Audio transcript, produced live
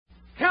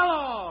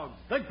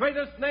the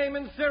greatest name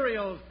in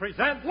cereals,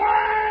 presents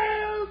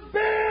Wild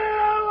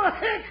Bill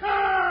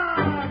Hickok!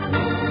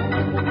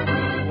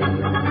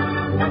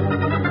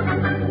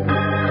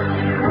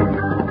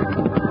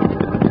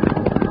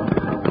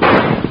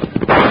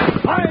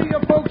 Hi, you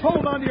folks,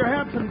 hold on to your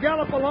hats and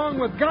gallop along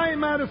with Guy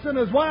Madison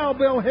as Wild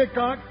Bill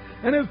Hickok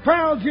and his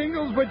pal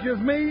Jingles, which is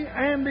me,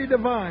 Andy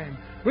Devine.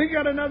 We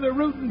got another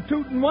rootin'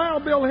 tootin'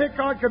 Wild Bill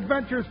Hickok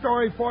adventure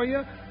story for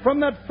you from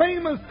that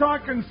famous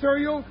talking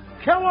cereal,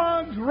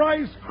 Kellogg's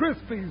Rice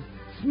Krispies.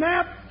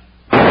 Snap,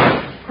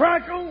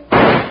 crackle,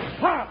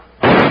 pop.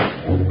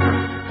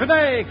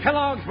 Today,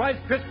 Kellogg's Rice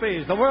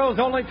Krispies, the world's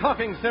only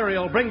talking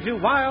cereal, brings you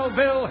Wild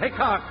Bill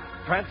Hickok,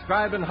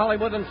 transcribed in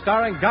Hollywood and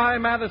starring Guy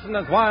Madison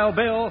as Wild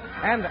Bill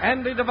and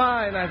Andy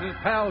Devine as his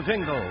pal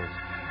Jingles.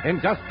 In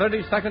just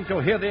 30 seconds,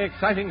 you'll hear the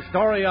exciting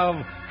story of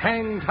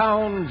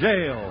Hangtown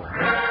Jail.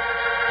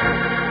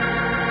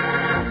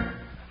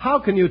 How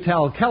can you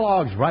tell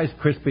Kellogg's Rice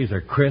Krispies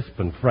are crisp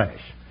and fresh?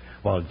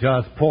 Well,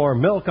 just pour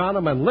milk on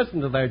them and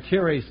listen to their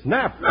cheery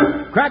snap,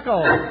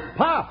 crackle,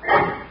 pop.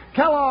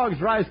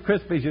 Kellogg's Rice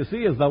Krispies, you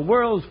see, is the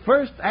world's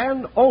first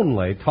and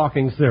only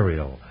talking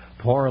cereal.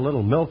 Pour a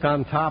little milk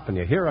on top and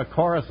you hear a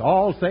chorus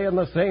all saying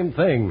the same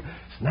thing.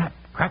 Snap,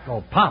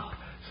 crackle, pop.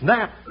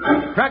 Snap,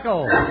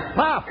 crackle,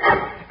 pop.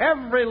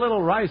 Every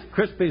little Rice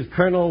Krispies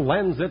kernel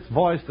lends its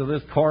voice to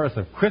this chorus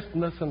of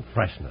crispness and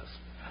freshness.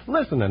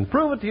 Listen and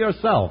prove it to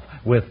yourself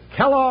with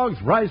Kellogg's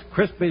Rice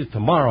Krispies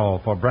tomorrow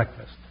for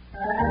breakfast.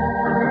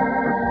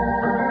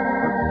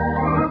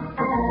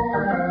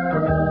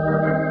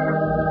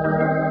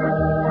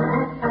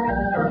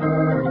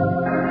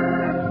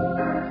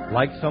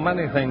 Like so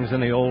many things in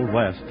the Old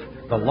West,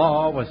 the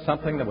law was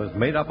something that was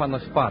made up on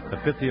the spot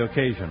to fit the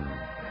occasion.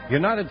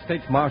 United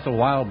States Marshal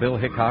Wild Bill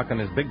Hickok and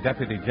his big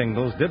deputy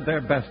Jingles did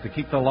their best to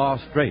keep the law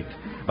straight,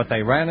 but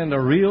they ran into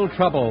real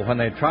trouble when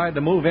they tried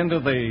to move into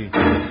the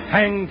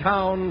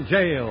Hangtown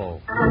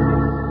Jail.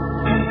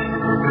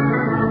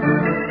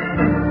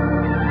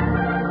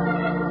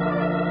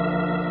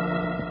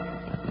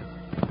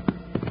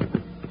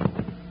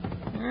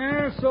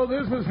 So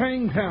this is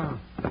Hangtown.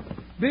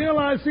 Bill,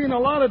 I've seen a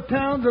lot of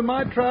towns in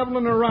my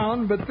traveling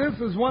around, but this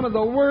is one of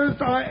the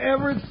worst I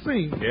ever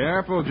seen.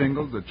 Careful,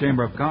 Jingles. The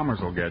Chamber of Commerce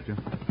will get you.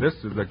 This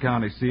is the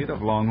county seat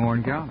of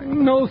Longhorn County.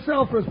 No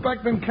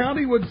self-respecting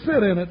county would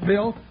sit in it,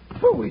 Bill.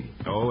 Phooey.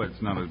 Oh,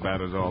 it's not as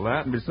bad as all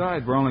that. And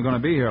besides, we're only going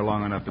to be here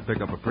long enough to pick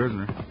up a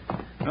prisoner.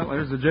 Well,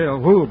 there's the jail.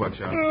 Whoo,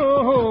 buckshot.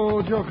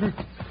 Oh, Joker.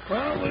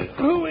 Well,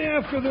 who are we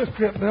after this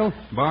trip, Bill?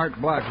 Bart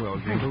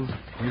Blackwell, Jingles.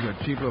 He's a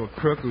cheap little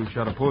crook who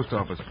shot a post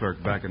office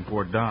clerk back in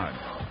Fort Dodge.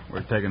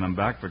 We're taking him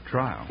back for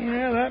trial.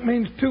 Yeah, that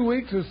means 2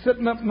 weeks of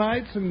sitting up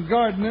nights and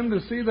guarding him to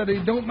see that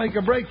he don't make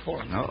a break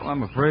for him. No,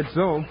 I'm afraid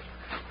so.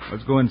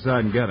 Let's go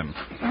inside and get him.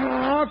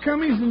 How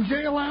come he's in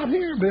jail out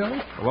here,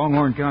 Bill? The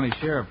Longhorn County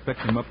Sheriff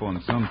picked him up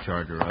on some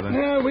charge or other.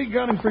 Yeah, we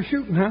got him for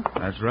shooting, huh?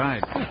 That's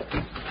right.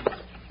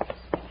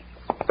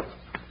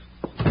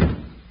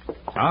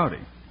 Howdy.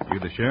 You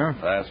the sheriff?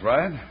 That's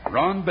right.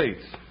 Ron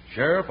Bates,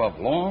 Sheriff of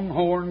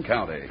Longhorn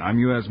County. I'm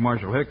U.S.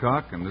 Marshal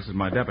Hickok, and this is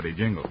my deputy,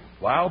 Jingle.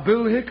 Wild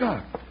Bill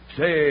Hickok.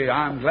 Say,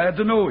 I'm glad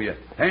to know you.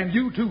 And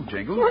you too,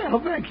 Jingles.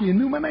 Well, thank you. You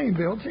knew my name,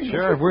 Bill.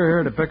 Sheriff, we're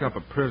here to pick up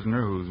a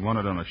prisoner who's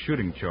wanted on a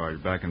shooting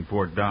charge back in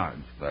Fort Dodge.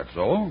 That's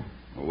all?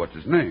 Well, what's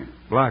his name?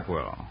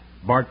 Blackwell.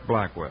 Bart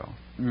Blackwell.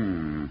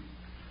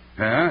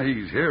 Yeah,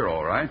 he's here,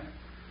 all right.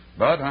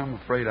 But I'm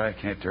afraid I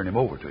can't turn him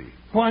over to you.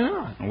 Why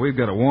not? And we've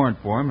got a warrant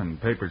for him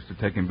and papers to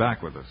take him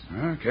back with us.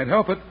 Can't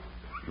help it.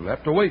 You'll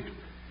have to wait.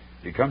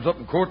 He comes up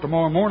in court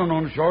tomorrow morning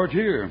on a charge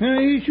here.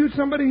 He shoot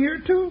somebody here,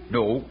 too?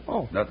 No,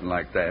 nothing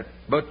like that.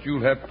 But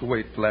you'll have to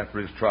wait till after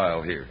his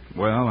trial here.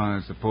 Well, I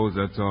suppose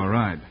that's all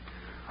right.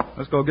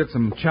 Let's go get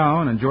some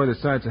chow and enjoy the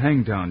sights of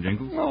Hangtown,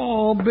 Jingles.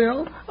 Oh,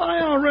 Bill, I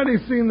already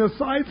seen the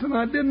sights, and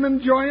I didn't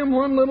enjoy them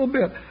one little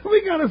bit.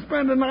 We got to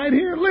spend a night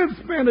here. Let's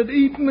spend it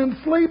eating and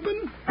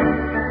sleeping.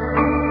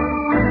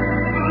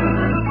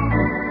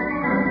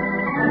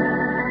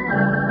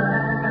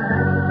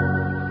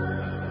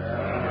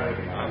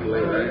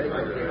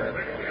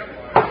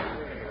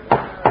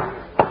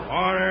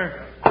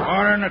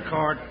 Order in the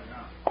court.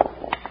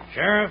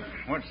 Sheriff,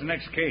 what's the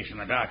next case in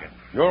the docket?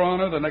 Your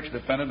Honor, the next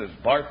defendant is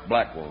Bart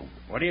Blackwell.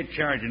 What are you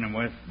charging him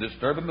with?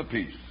 Disturbing the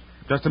peace.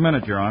 Just a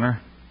minute, Your Honor.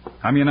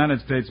 I'm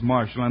United States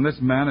Marshal, and this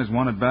man is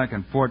wanted back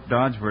in Fort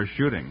Dodge for a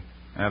shooting.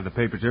 I have the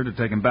papers here to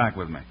take him back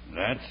with me.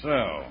 That's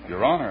so.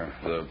 Your Honor,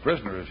 the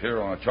prisoner is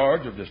here on a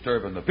charge of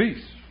disturbing the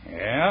peace.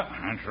 Yeah,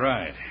 that's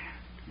right.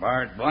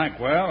 Bart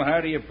Blackwell, how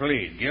do you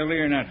plead? Guilty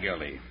or not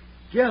guilty?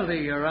 Guilty,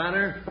 Your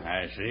Honor.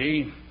 I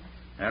see.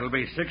 That'll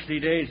be 60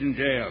 days in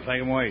jail.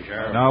 Take him away,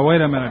 Sheriff. Now,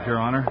 wait a minute, Your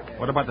Honor.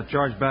 What about the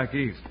charge back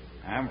east?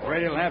 I'm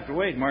afraid he'll have to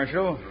wait,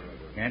 Marshal.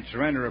 Can't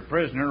surrender a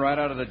prisoner right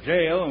out of the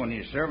jail when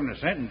he's serving a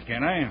sentence,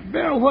 can I?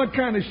 Bill, what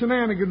kind of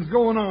shenanigans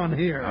going on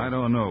here? I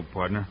don't know,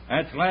 partner.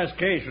 That's the last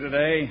case for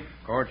today.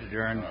 Court's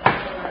adjourned.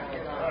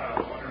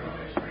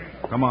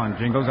 Come on,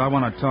 Jingles. I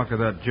want to talk to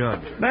that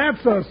judge.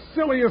 That's the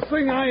silliest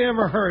thing I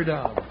ever heard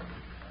of.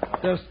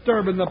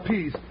 Disturbing the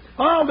peace.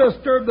 I'll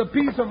disturb the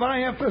peace if I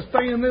have to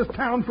stay in this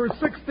town for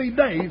 60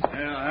 days.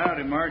 Well,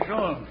 howdy,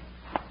 Marshal.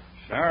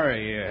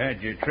 Sorry you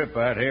had your trip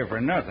out here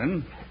for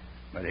nothing.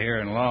 But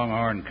here in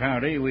Longhorn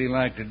County, we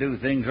like to do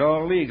things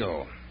all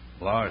legal.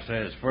 Law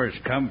says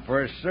first come,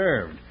 first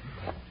served.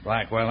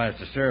 Blackwell has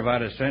to serve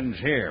out his sentence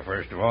here,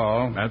 first of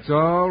all. That's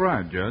all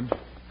right, Judge.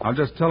 I'll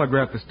just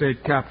telegraph the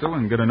state capitol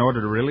and get an order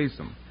to release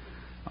him.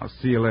 I'll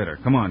see you later.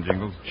 Come on,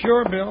 Jingles.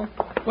 Sure, Bill.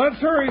 Let's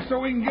hurry so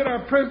we can get our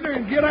prisoner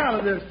and get out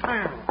of this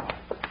town.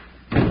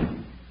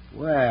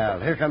 Well,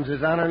 here comes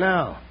His Honor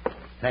now.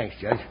 Thanks,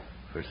 Judge,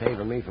 for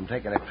saving me from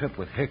taking a trip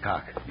with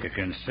Hickok. You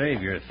can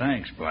save your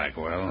thanks,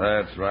 Blackwell.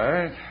 That's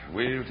right.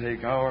 We'll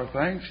take our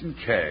thanks in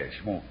cash,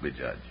 won't we,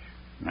 Judge?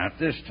 Not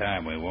this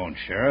time we won't,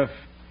 Sheriff.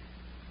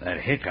 That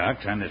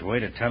Hickok's on his way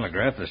to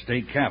telegraph the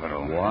state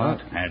capitol.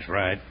 What? That's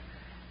right.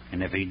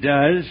 And if he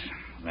does,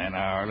 then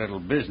our little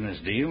business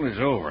deal is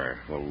over.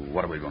 Well,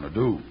 what are we going to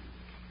do?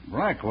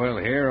 Blackwell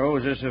here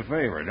owes us a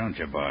favor, don't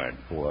you, Bard?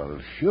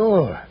 Well,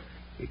 sure.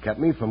 He kept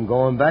me from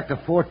going back to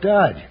Fort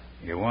Dodge.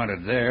 You're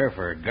wanted there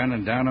for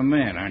gunning down a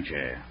man, aren't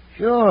you?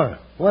 Sure.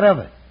 What of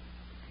it?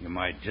 You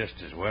might just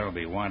as well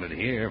be wanted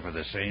here for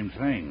the same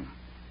thing.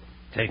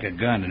 Take a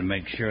gun and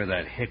make sure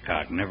that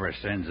Hickok never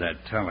sends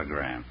that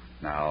telegram.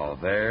 Now,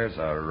 there's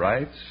a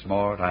right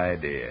smart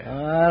idea.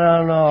 I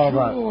don't know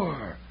about...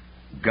 Sure.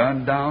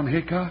 Gun down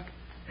Hickok,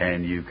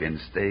 and you can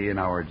stay in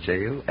our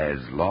jail as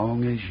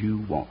long as you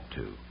want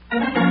to.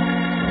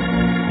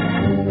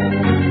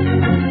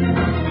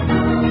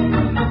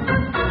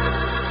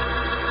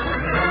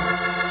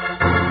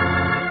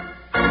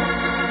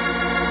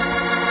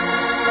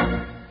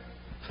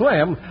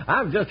 Slim,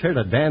 I've just heard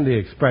a dandy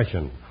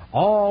expression.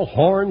 All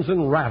horns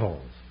and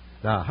rattles.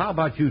 Now, how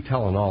about you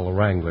telling all the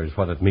wranglers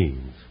what it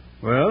means?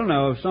 Well,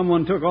 now, if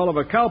someone took all of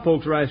a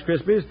cowpoke's Rice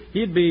Krispies,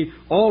 he'd be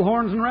all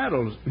horns and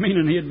rattles,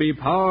 meaning he'd be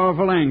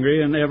powerful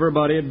angry and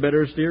everybody had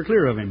better steer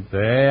clear of him.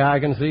 Say, I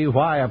can see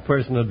why a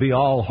person would be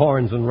all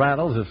horns and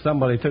rattles if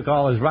somebody took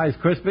all his Rice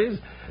Krispies.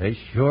 They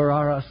sure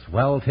are a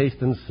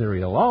swell-tasting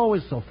cereal,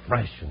 always so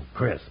fresh and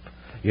crisp.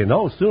 You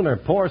no sooner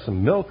pour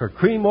some milk or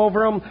cream over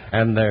them,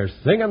 and they're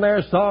singing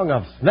their song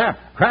of snap,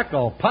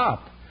 crackle,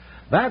 pop.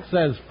 That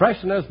says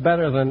freshness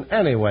better than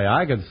any way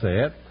I could say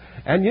it.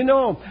 And you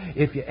know,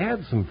 if you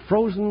add some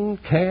frozen,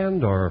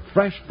 canned, or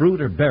fresh fruit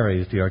or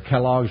berries to your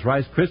Kellogg's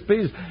Rice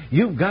Krispies,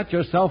 you've got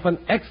yourself an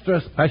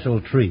extra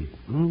special treat.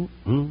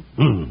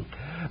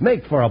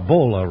 Make for a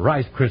bowl of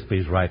Rice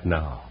Krispies right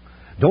now.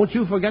 Don't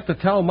you forget to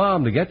tell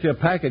Mom to get you a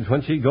package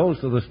when she goes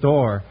to the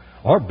store.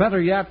 Or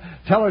better yet,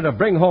 tell her to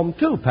bring home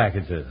 2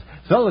 packages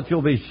so that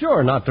you'll be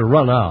sure not to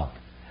run out.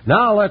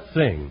 Now let's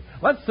sing.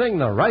 Let's sing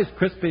the Rice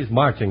Krispies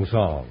marching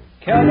song.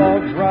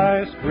 Kellogg's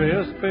Rice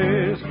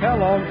Krispies,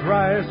 Kellogg's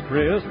Rice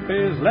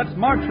Krispies. Let's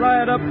march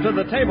right up to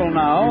the table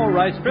now.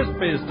 Rice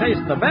Krispies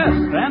taste the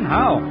best, and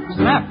how?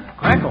 Snap,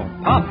 crackle,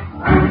 pop.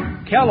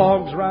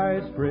 Kellogg's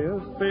Rice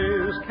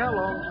Krispies,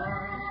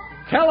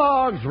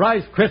 Kellogg's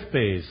Rice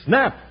Krispies.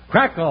 Snap,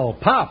 crackle,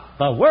 pop.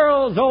 The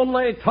world's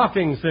only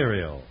talking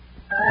cereal.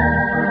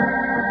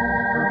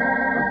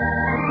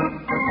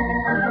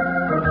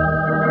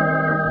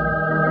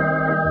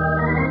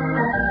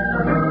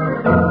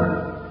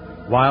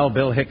 Wild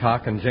Bill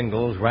Hickok and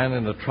Jingles ran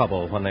into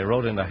trouble when they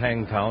rode into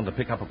Hangtown to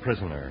pick up a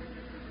prisoner.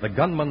 The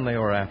gunman they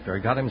were after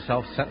got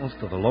himself sentenced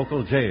to the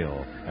local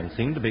jail and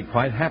seemed to be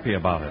quite happy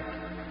about it.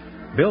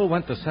 Bill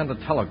went to send a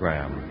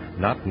telegram,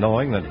 not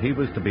knowing that he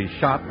was to be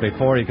shot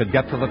before he could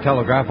get to the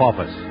telegraph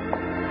office.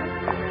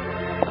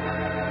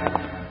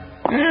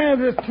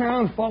 This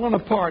town's falling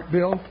apart,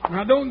 Bill.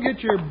 Now, don't get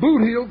your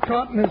boot heel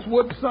caught in this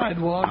wood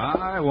sidewalk.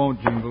 I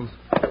won't, Jingles.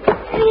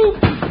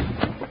 Oops.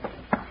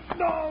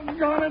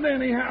 Doggone it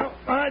anyhow.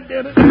 I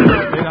did it.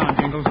 Stay down,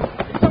 Jingles.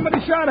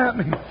 Somebody shot at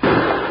me.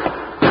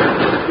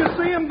 Did you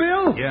see him,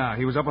 Bill? Yeah,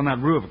 he was up on that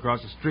roof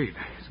across the street.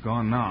 He's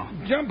gone now.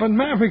 Jumping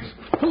Mavericks.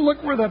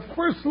 Look where that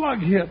first slug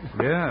hit.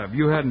 Yeah, if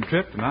you hadn't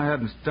tripped and I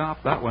hadn't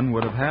stopped, that one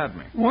would have had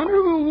me. Wonder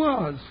who it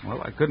was.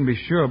 Well, I couldn't be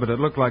sure, but it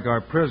looked like our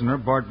prisoner,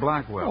 Bart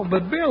Blackwell. Oh,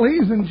 but Bill,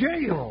 he's in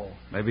jail.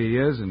 Maybe he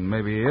is and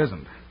maybe he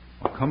isn't.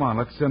 Well, come on,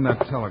 let's send that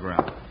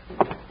telegram.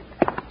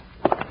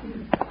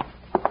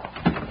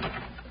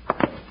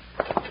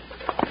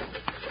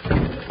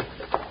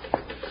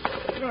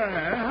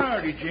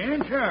 Howdy,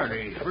 gents,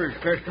 howdy. First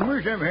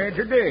customers I've had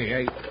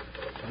today.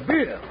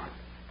 Bill.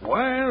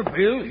 Wild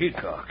Bill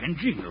Hickok and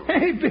Jingles.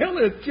 Hey, Bill,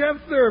 it's Jeff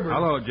Thurber.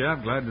 Hello,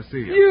 Jeff. Glad to see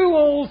you. You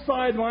old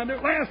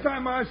sidewinder. Last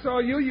time I saw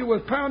you, you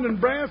was pounding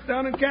brass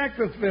down in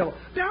Cactusville,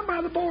 down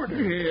by the border.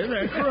 Yeah,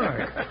 that's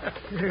right.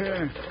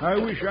 Yeah, I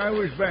wish I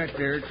was back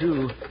there,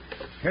 too.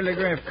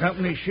 Telegraph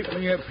company shipped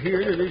me up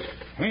here to this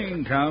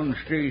Hangtown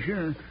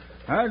station.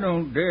 I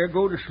don't dare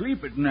go to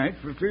sleep at night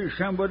for fear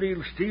somebody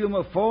will steal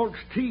my false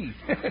teeth.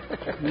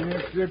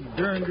 That's the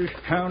darndest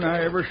town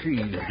I ever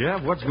seen.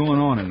 Jeff, what's going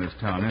on in this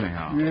town,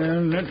 anyhow? Yeah,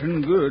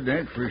 nothing good,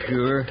 that's for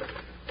sure.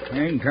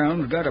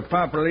 Hangtown's got a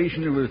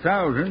population of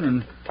 1,000,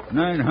 and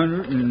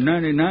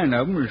 999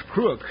 of them is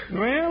crooks.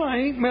 Well, I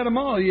ain't met 'em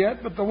all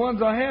yet, but the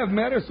ones I have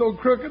met are so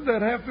crooked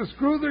they'd have to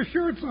screw their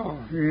shirts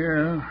on.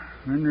 Yeah,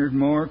 and there's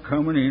more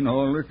coming in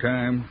all the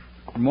time.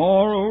 From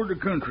all over the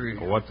country.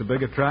 Well, what's the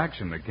big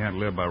attraction? They can't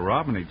live by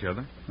robbing each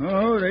other.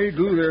 Oh, they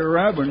do their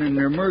robbing and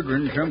their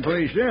murdering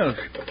someplace else.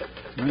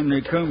 And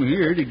they come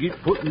here to get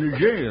put into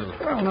jail.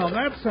 Well, now,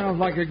 that sounds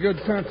like a good,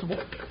 sensible...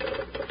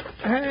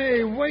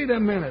 Hey, wait a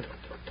minute.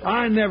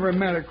 I never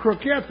met a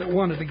crook yet that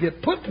wanted to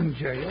get put in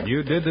jail.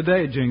 You did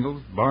today,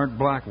 Jingles. Bart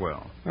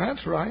Blackwell.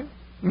 That's right.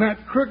 And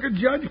that crooked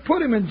judge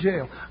put him in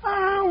jail.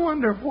 I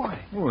wonder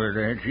why. Well,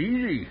 that's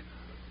easy.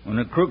 When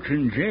a crook's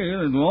in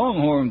jail in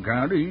Longhorn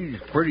County,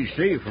 he's pretty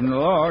safe from the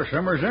law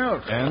somewhere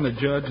else. And the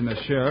judge and the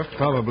sheriff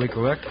probably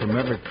collect from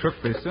every crook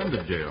they send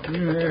to jail.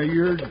 Yeah,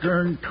 you're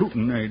darn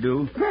tootin' they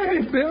do.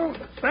 Hey, Bill,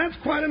 that's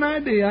quite an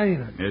idea,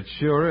 ain't it? It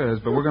sure is,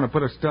 but we're going to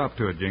put a stop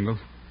to it, Jingles.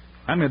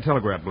 Hand me a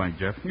telegraph blank,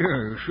 Jeff.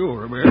 Yeah,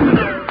 sure, man.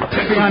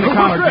 Behind the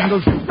counter,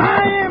 Jingles.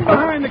 I am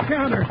behind the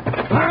counter.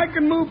 I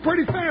can move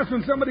pretty fast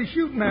when somebody's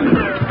shooting at me.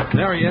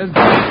 There he is.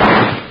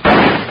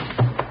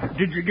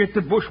 Did you get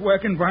the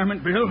bushwhacking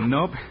varmint, Bill?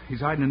 Nope. He's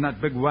hiding in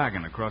that big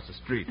wagon across the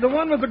street. The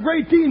one with the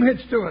gray team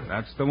hitched to it.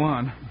 That's the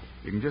one.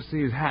 You can just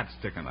see his hat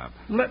sticking up.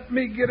 Let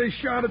me get a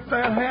shot at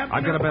that hat.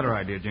 I've got a better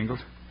idea, Jingles.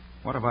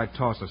 What if I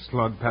toss a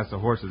slug past the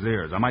horse's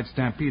ears? I might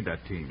stampede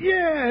that team.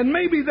 Yeah, and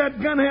maybe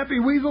that gun-happy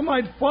weasel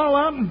might fall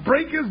out and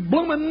break his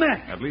bloomin'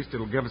 neck. At least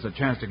it'll give us a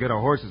chance to get our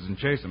horses and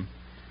chase him.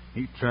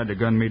 He tried to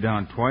gun me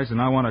down twice,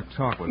 and I want to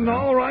talk with him.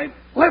 All right,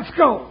 let's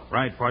go.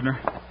 Right, partner.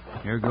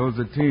 Here goes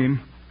the team.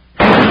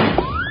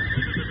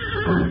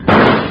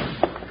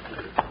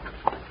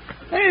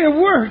 Hey, it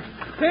worked.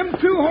 Them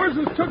two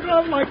horses took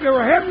off like they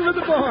were heading for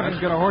the barn.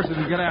 Let's get our horses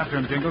and get after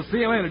him, Jingles. See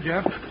you later,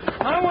 Jeff.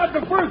 I want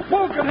the first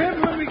poke at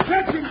him when we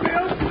catch him,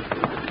 Bill.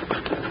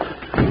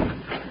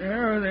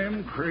 There are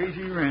them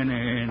crazy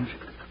Renans.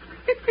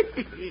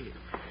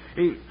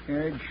 Hey,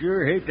 I'd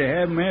sure hate to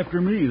have them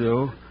after me,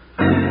 though.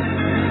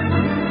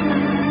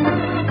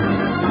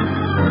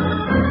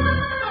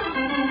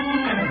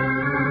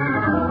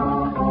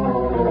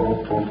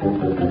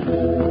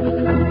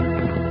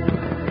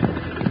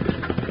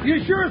 You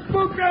sure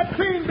spooked that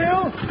team,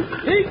 Bill.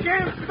 He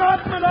can't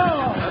stop him at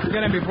all. Let's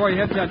get him before he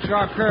hits that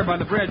sharp curve by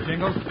the bridge,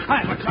 Jingles.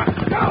 Hi, what's up?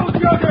 Go,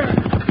 Jugger.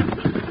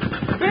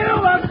 Bill,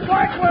 that's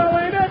Blackwell,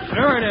 ain't it?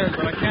 Sure it is,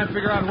 but I can't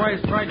figure out why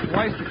he strikes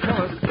twice to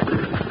kill us.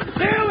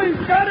 Bill,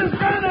 he's got his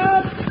gun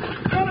out.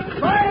 Gonna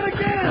try it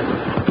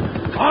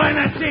again. All in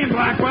that team,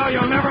 Blackwell.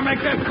 You'll never make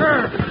that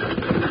curve.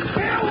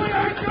 Bill, we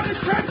aren't gonna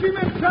catch him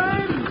in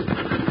time.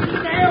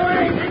 Stay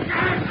away,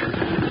 Hickok.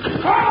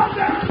 Fall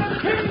down the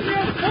team, you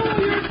fool.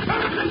 You're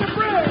coming to the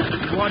bridge.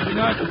 He's watching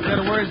us instead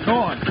of where he's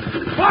going.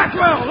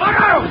 Blackwell, look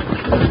out!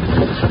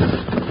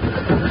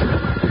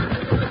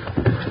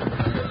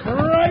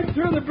 Right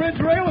through the bridge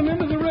rail and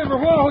into the river.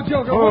 Whoa,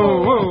 Joker.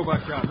 Whoa,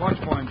 Buckshot. Watch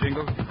for him,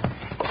 Jingles.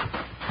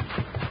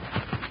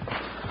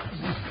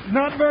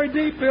 Not very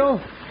deep, Bill.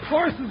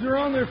 Horses are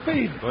on their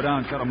feet. Go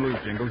down, cut him loose,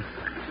 Jingles.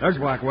 There's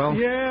Blackwell.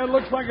 Yeah, it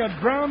looks like a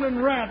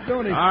drowning rat,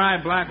 don't he? All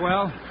right,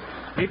 Blackwell.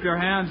 Keep your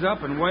hands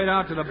up and wade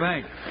out to the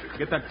bank.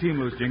 Get that team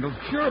loose, Jingles.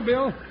 Sure,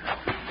 Bill.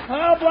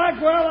 Oh,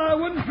 Blackwell, I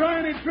wouldn't try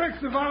any tricks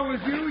if I was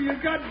you. You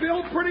got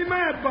Bill pretty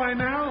mad by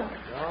now.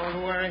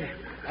 Don't worry.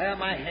 I have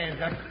my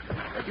hands up.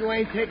 But you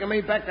ain't taking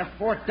me back to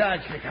Fort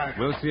Dodge, Hickok.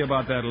 We'll see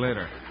about that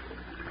later.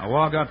 Now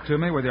walk up to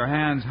me with your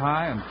hands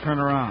high and turn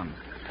around.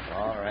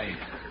 All right.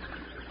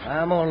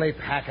 I'm only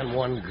packing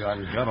one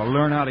gun. You gotta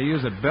learn how to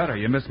use it better.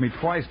 You missed me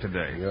twice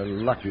today. You're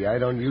lucky. I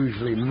don't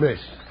usually miss.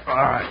 All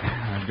right.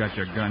 I've got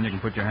your gun. You can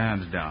put your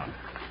hands down.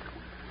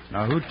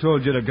 Now, who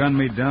told you to gun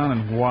me down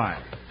and why?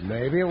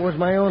 Maybe it was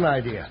my own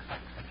idea.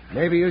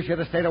 Maybe you should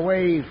have stayed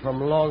away from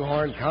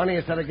Longhorn County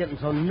instead of getting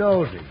so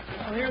nosy.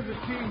 Well, here's the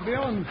team,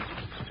 Bill, and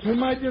we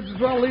might just as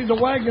well leave the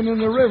wagon in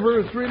the river.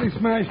 It's really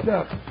smashed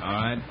up. All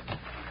right.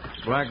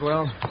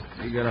 Blackwell,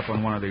 you get up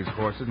on one of these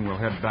horses and we'll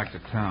head back to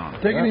town.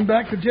 Taking him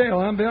back to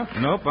jail, huh, Bill?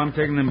 Nope, I'm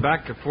taking him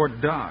back to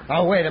Fort Dodge.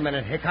 Oh, wait a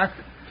minute, Hickok.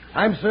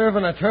 I'm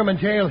serving a term in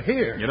jail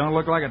here. You don't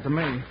look like it to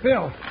me.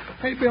 Bill.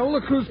 Hey, Bill,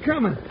 look who's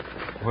coming.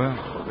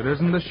 Well, it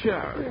isn't the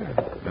sheriff.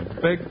 The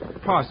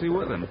big posse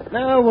with him.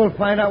 Now we'll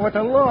find out what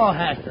the law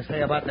has to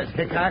say about this,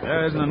 Hickok.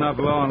 There isn't enough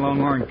law in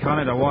Longhorn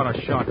County to want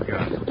a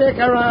shotgun. Stick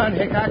around,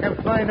 Hickok, and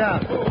find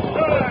out.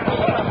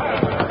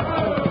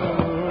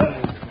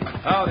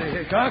 Howdy,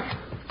 Hickok.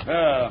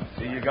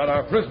 See, you got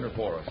our prisoner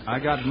for us. I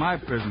got my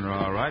prisoner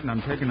all right, and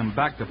I'm taking him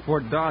back to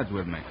Fort Dodge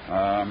with me.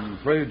 I'm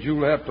afraid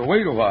you'll have to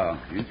wait a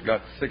while. He's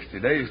got 60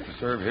 days to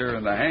serve here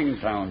in the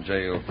Hangtown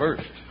jail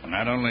first.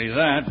 Not only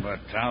that, but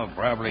I'll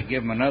probably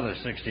give him another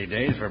 60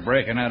 days for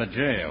breaking out of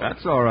jail.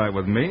 That's all right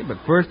with me, but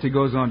first he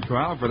goes on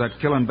trial for that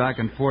killing back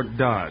in Fort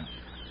Dodge.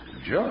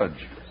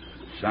 Judge,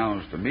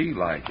 sounds to me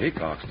like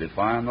Hickok's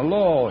defying the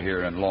law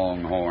here in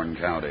Longhorn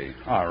County.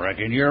 I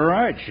reckon you're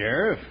right,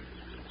 Sheriff.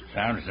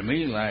 Sounds to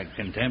me like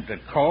contempt of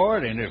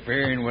court,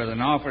 interfering with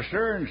an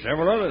officer, and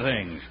several other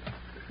things.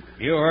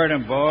 You heard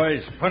him,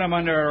 boys. Put him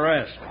under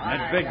arrest. And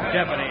that big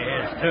deputy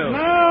is, too.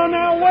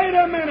 Now, wait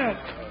a minute.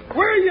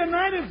 We're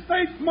United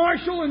States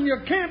Marshal, and you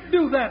can't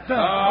do that to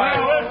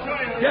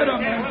us. Get him,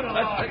 man.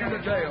 Let's take him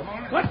to jail.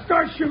 Let's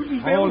start shooting,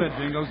 Bill. Hold it,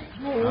 Jingles.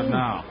 Not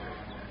now.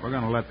 We're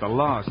going to let the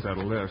law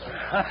settle this.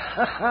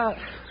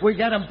 We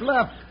got 'em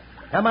bluffed.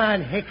 Come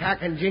on, Hickok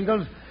and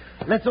Jingles.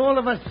 Let's all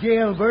of us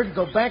jailbirds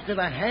go back to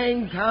the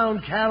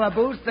Hangtown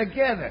calaboose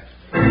together.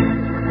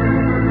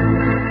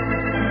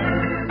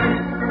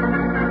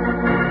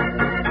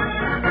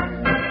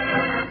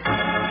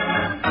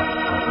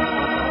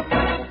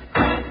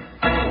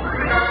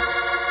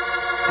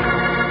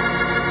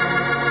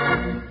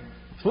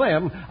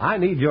 Slim, I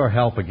need your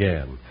help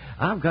again.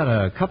 I've got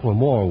a couple of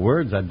more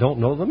words I don't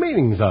know the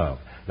meanings of.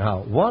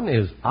 Now, one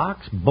is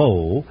ox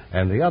bow,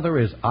 and the other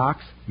is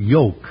ox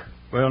yoke.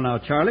 Well, now,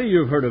 Charlie,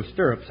 you've heard of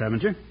stirrups,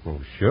 haven't you?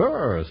 Well,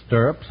 sure.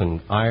 Stirrups,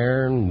 an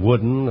iron,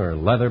 wooden, or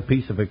leather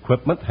piece of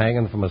equipment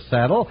hanging from a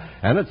saddle,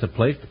 and it's a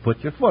place to put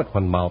your foot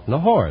when mounting a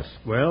horse.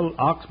 Well,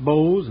 ox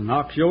bows and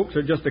ox yokes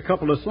are just a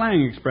couple of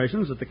slang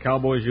expressions that the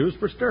cowboys use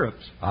for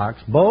stirrups. Ox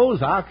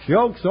bows, ox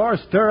yokes, or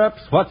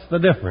stirrups, what's the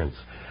difference?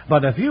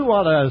 But if you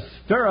want to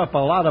stir up a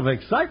lot of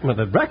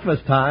excitement at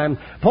breakfast time,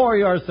 pour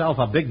yourself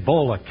a big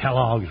bowl of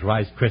Kellogg's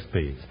Rice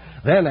Krispies.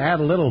 Then add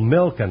a little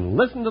milk and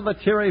listen to the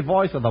cheery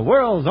voice of the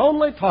world's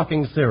only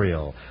talking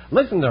cereal.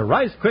 Listen to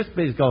Rice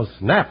Krispies go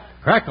snap,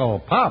 crackle,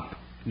 pop.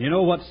 You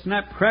know what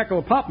snap,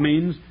 crackle, pop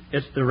means?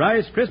 It's the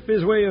Rice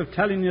Krispies way of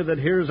telling you that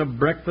here's a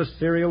breakfast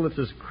cereal that's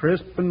as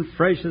crisp and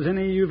fresh as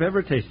any you've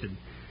ever tasted.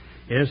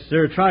 Yes,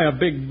 sir, try a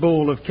big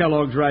bowl of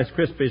Kellogg's Rice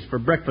Krispies for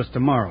breakfast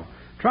tomorrow.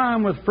 Try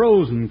 'em with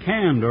frozen,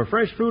 canned, or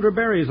fresh fruit or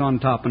berries on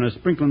top and a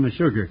sprinkling of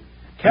sugar.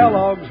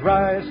 Kellogg's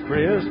Rice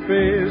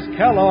Krispies,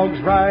 Kellogg's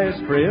Rice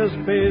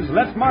Krispies.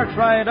 Let's march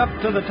right up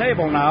to the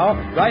table now.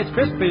 Rice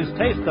Krispies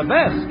taste the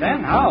best,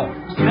 and how?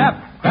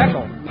 Snap,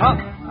 crackle, pop.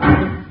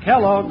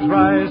 Kellogg's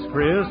Rice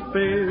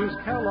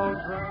Krispies,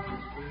 Kellogg's Rice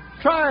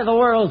Krispies. Try the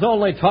world's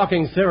only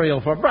talking cereal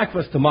for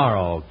breakfast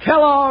tomorrow.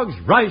 Kellogg's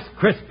Rice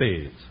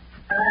Krispies.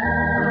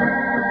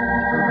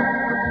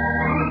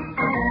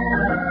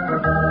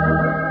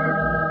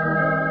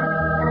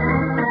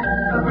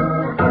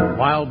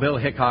 Wild Bill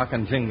Hickok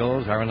and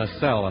Jingles are in a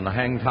cell in the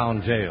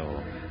Hangtown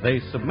jail. They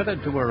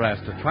submitted to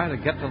arrest to try to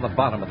get to the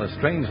bottom of the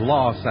strange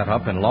law set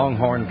up in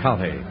Longhorn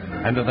County.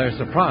 And to their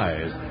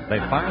surprise, they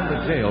find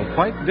the jail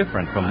quite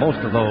different from most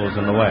of those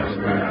in the West.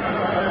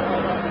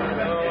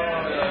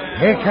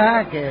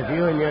 Hickok, if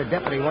you and your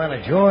deputy want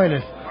to join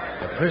us,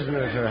 the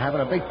prisoners are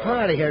having a big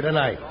party here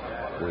tonight.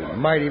 We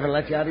might even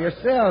let you out of your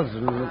cells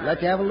and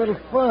let you have a little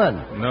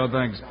fun. No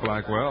thanks,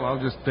 Blackwell.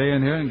 I'll just stay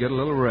in here and get a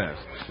little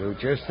rest.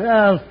 Suit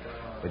yourself.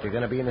 But you're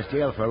going to be in this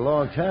jail for a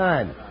long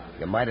time.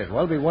 You might as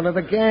well be one of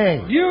the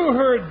gang. You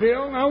heard,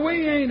 Bill. Now,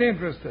 we ain't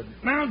interested.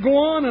 Now, go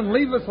on and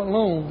leave us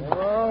alone.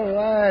 All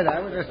right. I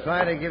was just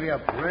trying to give you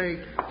a break.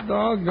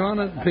 Doggone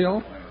it,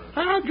 Bill.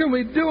 How can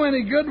we do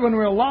any good when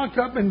we're locked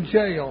up in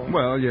jail?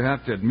 Well, you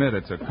have to admit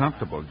it's a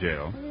comfortable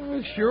jail.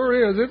 It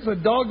sure is. It's the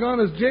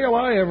doggonest jail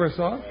I ever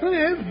saw.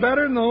 It's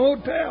better than the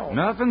hotel.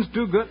 Nothing's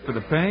too good for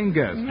the paying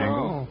guest, No.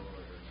 Jingle.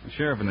 The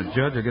sheriff and the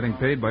judge are getting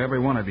paid by every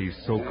one of these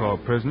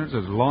so-called prisoners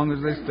as long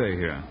as they stay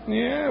here.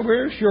 Yeah,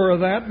 we're sure of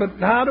that, but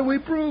how do we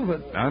prove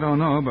it? I don't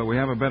know, but we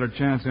have a better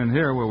chance in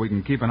here where we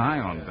can keep an eye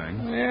on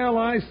things. Well,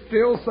 I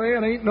still say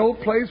it ain't no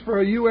place for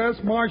a U.S.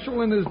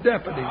 Marshal and his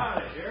deputy.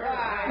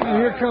 And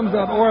here comes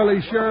that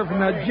oily sheriff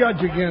and that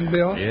judge again,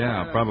 Bill.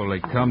 Yeah, probably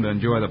come to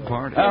enjoy the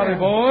party. Howdy,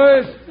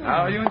 boys.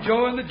 How are you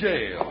enjoying the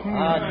jail?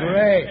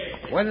 Great.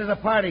 When does the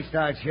party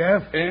start,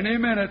 Sheriff? Any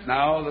minute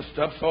now. The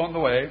stuff's on the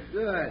way.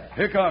 Good.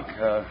 Hickok,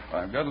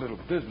 I've got a little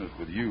business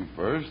with you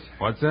first.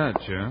 What's that,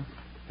 Sheriff?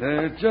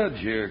 The judge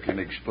here can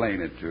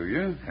explain it to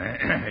you.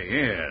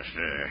 Yes,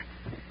 sir.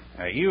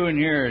 You and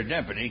your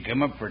deputy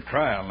come up for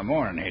trial in the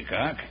morning,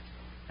 Hickok.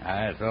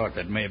 I thought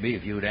that maybe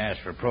if you'd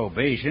asked for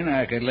probation,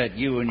 I could let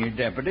you and your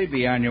deputy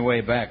be on your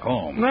way back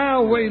home.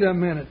 Now, wait a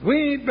minute.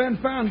 We ain't been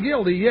found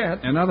guilty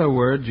yet. In other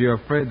words, you're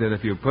afraid that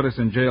if you put us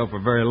in jail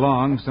for very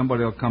long,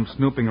 somebody will come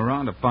snooping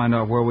around to find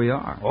out where we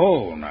are.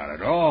 Oh, not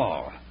at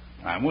all.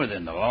 I'm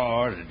within the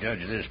law as the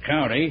judge of this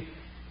county.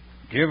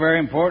 But you're a very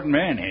important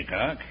man,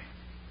 Hickok.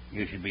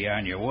 You should be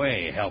on your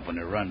way helping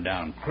to run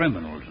down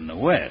criminals in the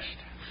West.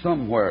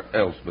 Somewhere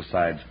else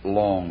besides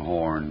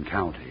Longhorn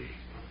County.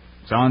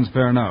 Sounds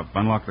fair enough.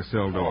 Unlock the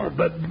cell door. Oh,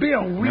 but,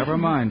 Bill, we... Never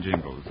mind,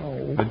 Jingles.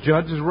 Oh. The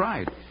judge is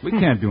right. We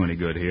can't do any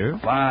good here.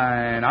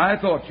 Fine. I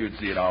thought you'd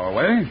see it our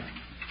way.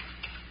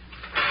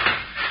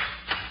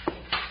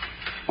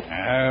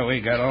 We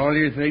got all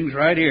your things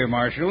right here,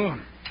 Marshal.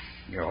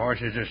 Your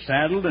horses are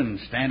saddled and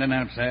standing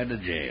outside the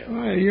jail.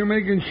 Well, you're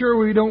making sure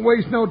we don't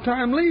waste no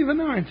time leaving,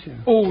 aren't you?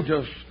 Oh,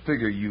 just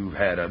figure you've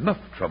had enough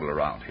trouble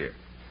around here.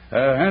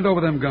 Hand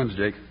over them guns,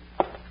 Jake.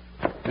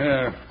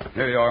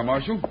 Here you are,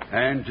 Marshal.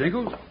 And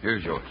Jingles,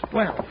 here's yours.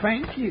 Well,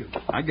 thank you.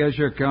 I guess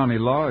your county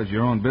law is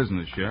your own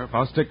business, Sheriff.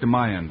 I'll stick to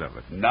my end of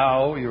it.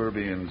 Now you're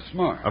being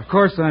smart. Of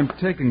course, I'm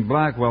taking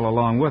Blackwell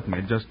along with me,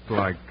 just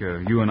like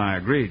you and I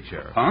agreed,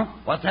 Sheriff. Huh?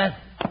 What's that?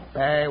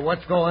 Hey,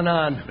 what's going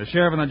on? The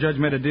sheriff and the judge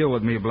made a deal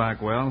with me,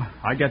 Blackwell.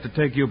 I get to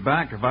take you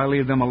back if I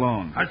leave them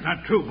alone. That's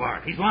not true,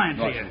 Bart. He's lying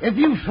to you. If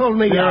you sold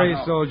me Here out...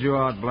 he sold you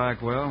out,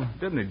 Blackwell,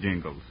 didn't he,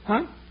 Jingles?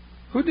 Huh?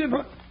 Who did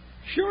what?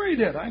 Sure he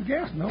did, I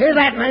guess. No. Hear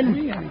that, Me men?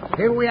 anything.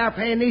 Here we are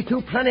paying these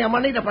two plenty of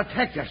money to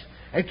protect us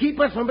and keep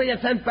us from being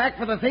sent back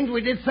for the things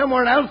we did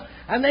somewhere else,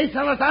 and they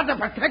sell us out to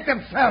protect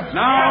themselves.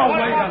 Now,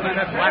 wait a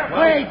minute,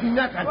 Blackwell. Wait,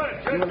 nothing.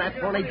 You and that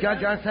phony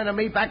judge aren't sending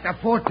me back to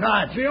Fort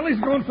Dodge. Bill,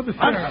 he's going for the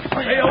sheriff.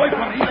 Stay away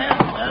from me.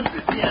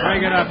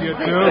 Bring it up, you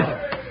two.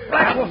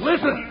 Blackwell,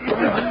 listen.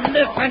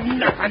 Listen,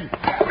 nothing.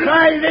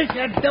 Try this,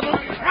 you double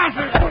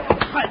crosser.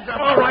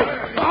 All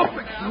right, I'll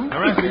fix you. The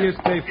rest of you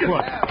stay put.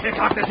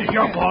 Hickok, this is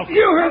your fault.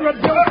 You heard what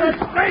Bill said.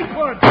 Stay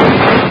put.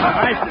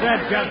 I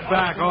said get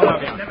back, all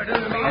of you.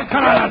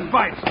 Cut out that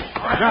fight.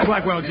 Grab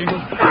Blackwell,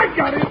 Jingles. I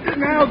got it.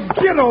 Now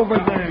get over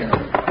there.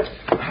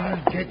 I'll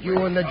get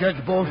you and the judge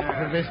both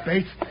for this,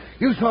 Bates.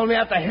 You sold me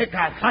out to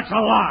Hickok. That's a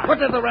lie. What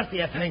did the rest of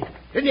you think?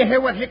 Didn't you hear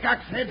what Hickok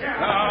said?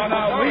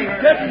 No, we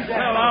didn't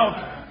sell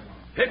out.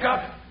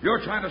 Hickok,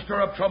 you're trying to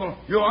stir up trouble.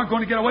 You aren't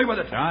going to get away with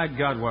it. I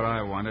got what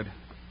I wanted.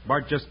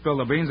 Bart just spilled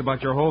the beans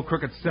about your whole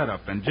crooked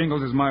setup, and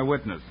Jingles is my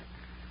witness.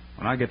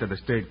 When I get to the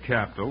state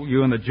capitol,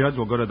 you and the judge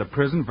will go to the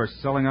prison for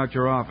selling out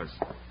your office.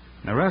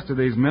 And the rest of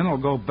these men will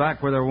go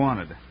back where they're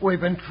wanted.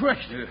 We've been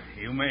tricked.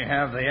 You may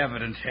have the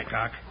evidence,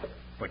 Hickok,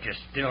 but you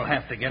still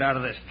have to get out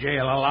of this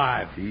jail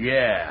alive.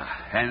 Yeah,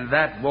 and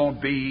that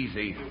won't be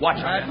easy. Watch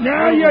it.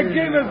 Now you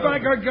gave us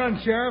back our gun,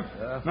 Sheriff.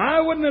 Now,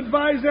 I wouldn't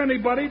advise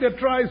anybody to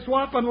try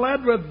swapping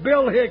lead with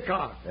Bill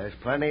Hickok. There's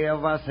plenty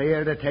of us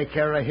here to take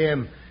care of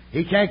him.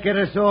 He can't get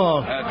us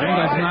all.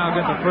 Jingles now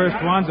get the first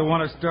ones that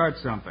want to start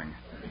something.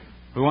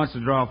 Who wants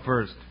to draw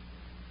first?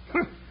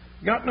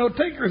 Got no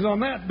takers on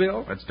that,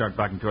 Bill. Let's start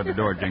backing toward the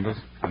door, Jingles,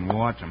 and we'll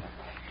watch them.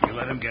 You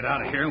let him get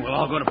out of here and we'll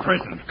all go to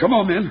prison. Come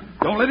on, men.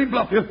 Don't let him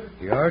bluff you.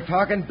 You're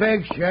talking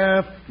big,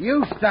 Sheriff.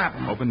 You stop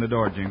him. Open the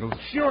door, Jingles.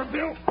 Sure,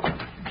 Bill.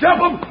 Jump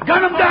him.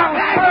 Gun him down.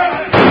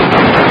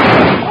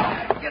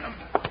 Get him.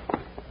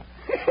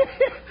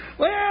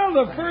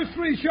 Well, the first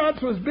 3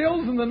 shots was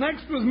Bill's and the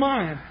next was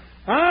mine.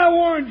 I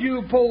warned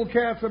you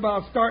polecats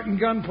about starting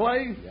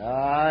gunplay.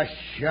 Ah,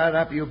 shut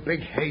up, you big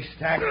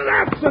haystack.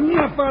 That's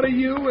enough out of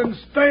you, and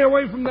stay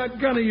away from that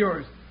gun of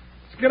yours.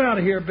 Let's get out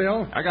of here,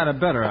 Bill. I got a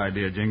better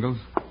idea, Jingles.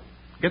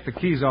 Get the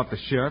keys off the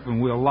sheriff,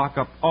 and we'll lock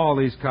up all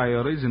these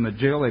coyotes in the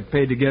jail they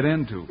paid to get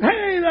into.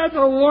 Hey, that's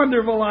a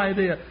wonderful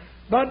idea.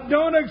 But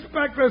don't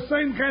expect the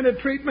same kind of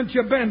treatment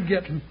you've been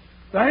getting.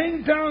 The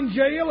Hangtown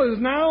jail is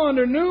now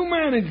under new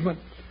management,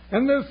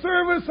 and the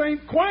service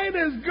ain't quite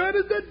as good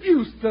as it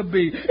used to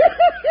be.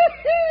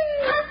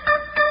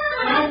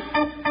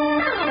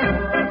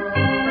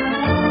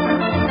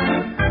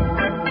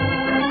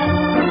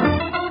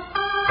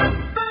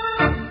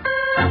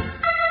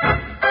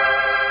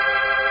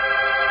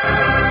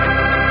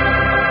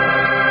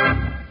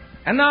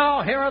 And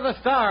now, here are the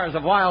stars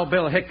of Wild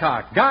Bill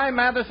Hickok, Guy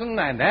Madison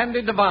and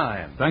Andy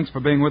Devine. Thanks for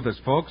being with us,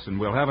 folks, and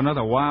we'll have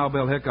another Wild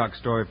Bill Hickok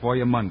story for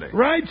you Monday.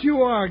 Right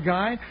you are,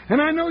 Guy,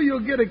 and I know you'll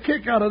get a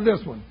kick out of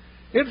this one.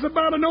 It's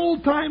about an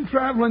old-time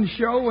traveling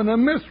show and a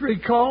mystery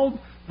called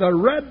The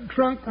Red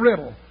Trunk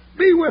Riddle.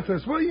 Be with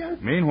us, will you?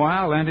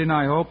 Meanwhile, Andy and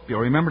I hope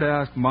you'll remember to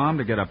ask Mom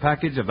to get a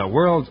package of the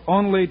world's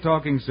only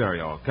talking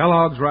cereal,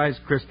 Kellogg's Rice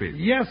Krispies.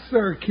 Yes,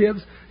 sir, kids.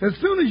 As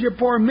soon as you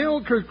pour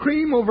milk or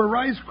cream over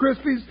Rice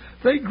Krispies,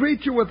 they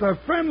greet you with a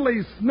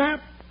friendly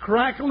snap,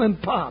 crackle, and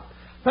pop.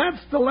 That's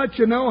to let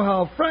you know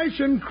how fresh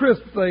and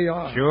crisp they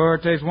are. Sure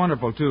tastes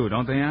wonderful, too,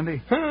 don't they,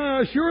 Andy?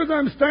 Sure as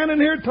I'm standing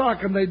here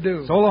talking, they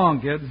do. So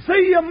long, kids.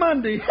 See you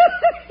Monday.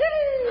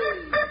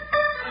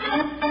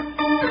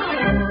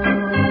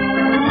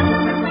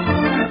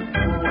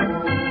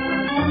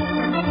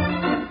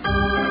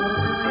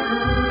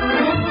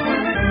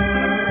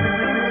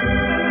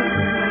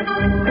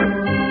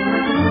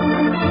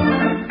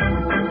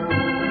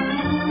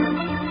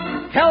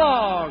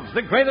 Kellogg's,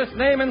 the greatest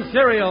name in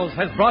cereals,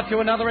 has brought you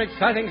another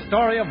exciting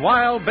story of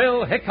Wild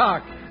Bill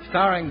Hickok,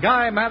 starring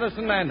Guy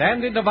Madison and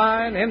Andy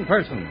Devine in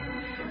person.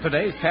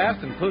 Today's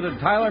cast included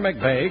Tyler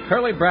McVeigh,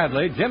 Curly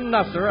Bradley, Jim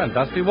Nusser, and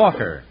Dusty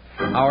Walker.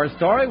 Our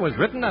story was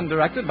written and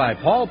directed by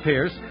Paul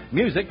Pierce,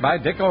 music by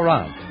Dick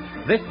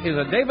Orant. This is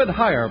a David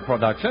Heyer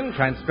production,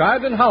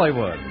 transcribed in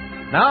Hollywood.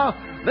 Now,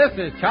 this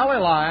is Charlie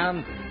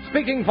Lyon,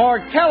 speaking for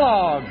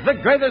Kellogg's,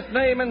 the greatest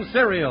name in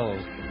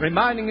cereals,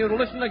 reminding you to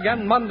listen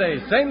again Monday,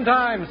 same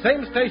time,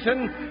 same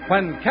station,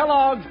 when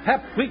Kellogg's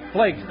Pep Wheat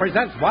Flakes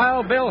presents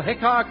Wild Bill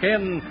Hickok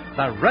in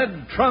The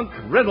Red Trunk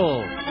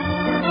Riddle.